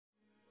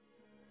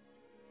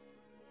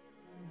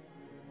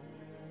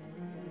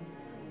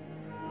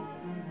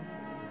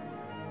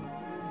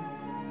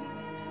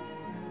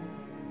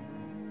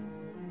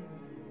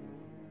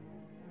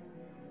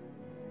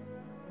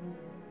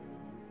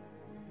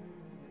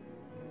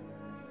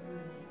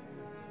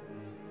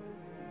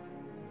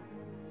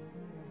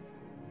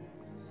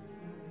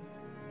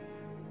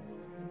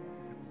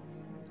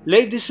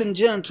Ladies and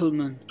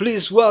gentlemen,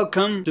 please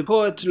welcome the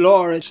poet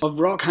laureate of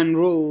rock and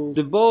roll,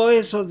 the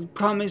voice of the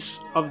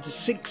promise of the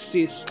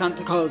 60s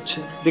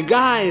counterculture, the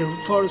guy who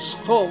forced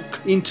folk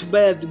into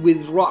bed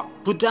with rock,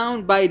 put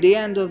down by the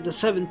end of the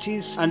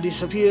 70s and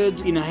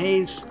disappeared in a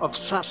haze of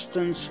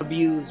substance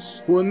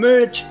abuse, who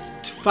emerged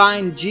to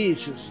find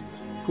Jesus,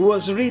 who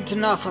was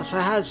written off as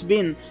a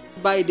has-been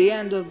by the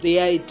end of the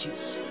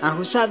 80s, and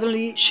who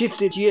suddenly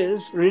shifted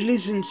gears,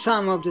 releasing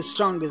some of the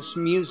strongest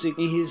music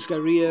in his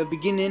career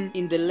beginning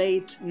in the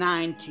late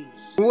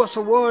 90s. He was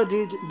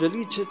awarded the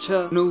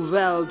Literature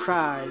Nobel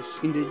Prize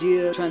in the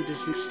year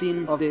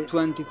 2016 of the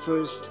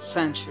 21st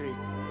century.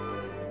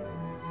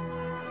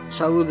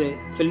 Saúde,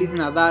 Feliz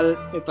Nadal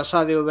e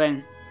pasadeo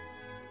ben.